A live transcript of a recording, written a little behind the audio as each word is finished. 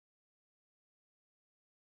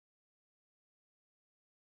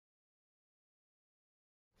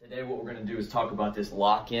Today what we're going to do is talk about this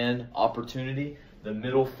lock-in opportunity. The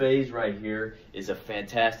middle phase right here is a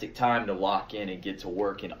fantastic time to lock in and get to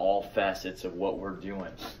work in all facets of what we're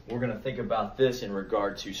doing. We're going to think about this in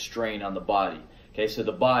regard to strain on the body. Okay, so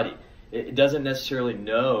the body, it doesn't necessarily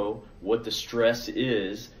know what the stress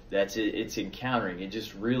is that it's encountering. It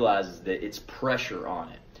just realizes that it's pressure on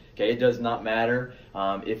it. Okay, it does not matter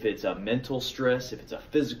if it's a mental stress, if it's a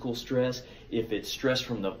physical stress, if it's stress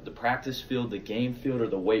from the practice field, the game field, or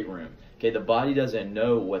the weight room. Okay, the body doesn't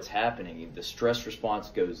know what's happening. The stress response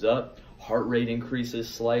goes up, heart rate increases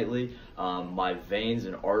slightly, my veins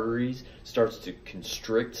and arteries starts to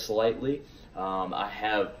constrict slightly. I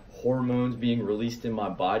have hormones being released in my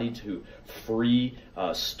body to free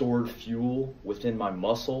stored fuel within my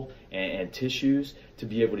muscle and tissues to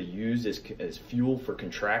be able to use as fuel for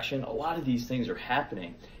contraction. A lot of these things are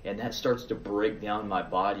happening, and that starts to break down my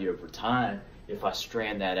body over time if I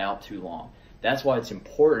strain that out too long. That's why it's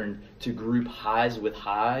important to group highs with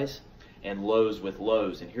highs and lows with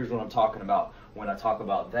lows. And here's what I'm talking about when I talk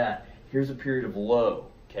about that. Here's a period of low.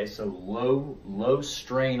 Okay, so low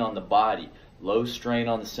strain on the body, low strain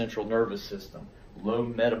on the central nervous system, low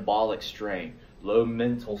metabolic strain, low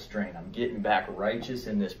mental strain. I'm getting back righteous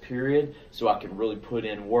in this period so I can really put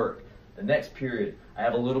in work. The next period, I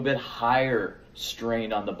have a little bit higher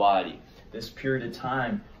strain on the body. This period of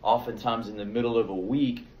time, oftentimes in the middle of a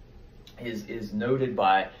week, is noted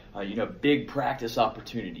by big practice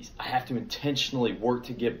opportunities. I have to intentionally work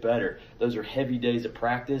to get better. Those are heavy days of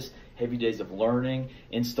practice, heavy days of learning,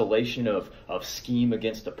 installation of scheme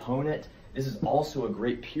against opponent. This is also a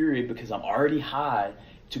great period because I'm already high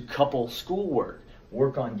to couple schoolwork,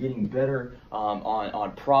 work on getting better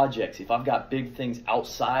on projects. If I've got big things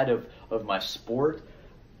outside of my sport,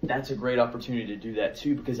 that's a great opportunity to do that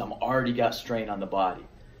too because I'm already got strain on the body.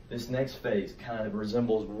 This next phase kind of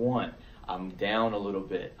resembles one. I'm down a little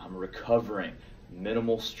bit, I'm recovering,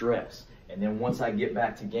 minimal stress. And then once I get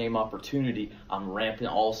back to game opportunity, I'm ramping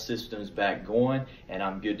all systems back going and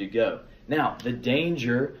I'm good to go. Now, the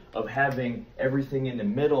danger of having everything in the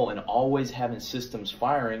middle and always having systems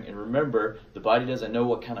firing, and remember, the body doesn't know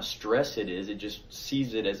what kind of stress it is, it just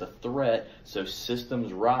sees it as a threat, so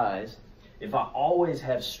systems rise. If I always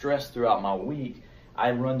have stress throughout my week,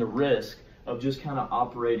 I run the risk of just kind of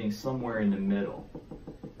operating somewhere in the middle.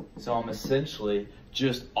 So I'm essentially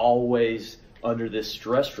just always under this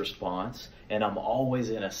stress response, and I'm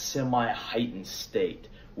always in a semi-heightened state.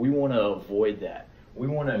 We want to avoid that. We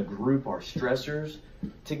want to group our stressors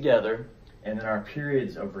together and then our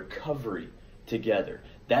periods of recovery together.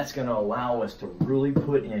 That's going to allow us to really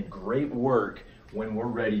put in great work when we're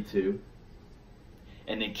ready to,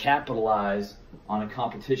 and then capitalize on a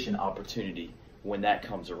competition opportunity when that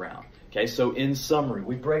comes around. Okay, so in summary,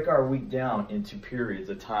 we break our week down into periods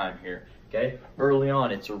of time here. Okay, early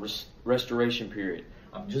on, it's a restoration period.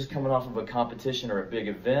 I'm just coming off of a competition or a big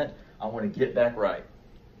event. I want to get back right.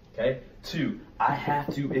 Okay, 2, I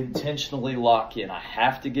have to intentionally lock in. I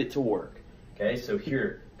have to get to work. Okay, so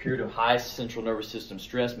here, period of high central nervous system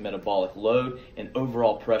stress, metabolic load, and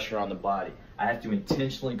overall pressure on the body. I have to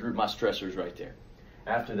intentionally group my stressors right there.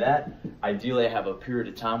 After that, ideally I have a period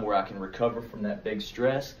of time where I can recover from that big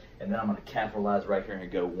stress, and then I'm going to capitalize right here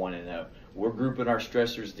and go 1-0. We're grouping our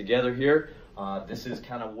stressors together here. This is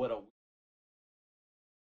kind of what a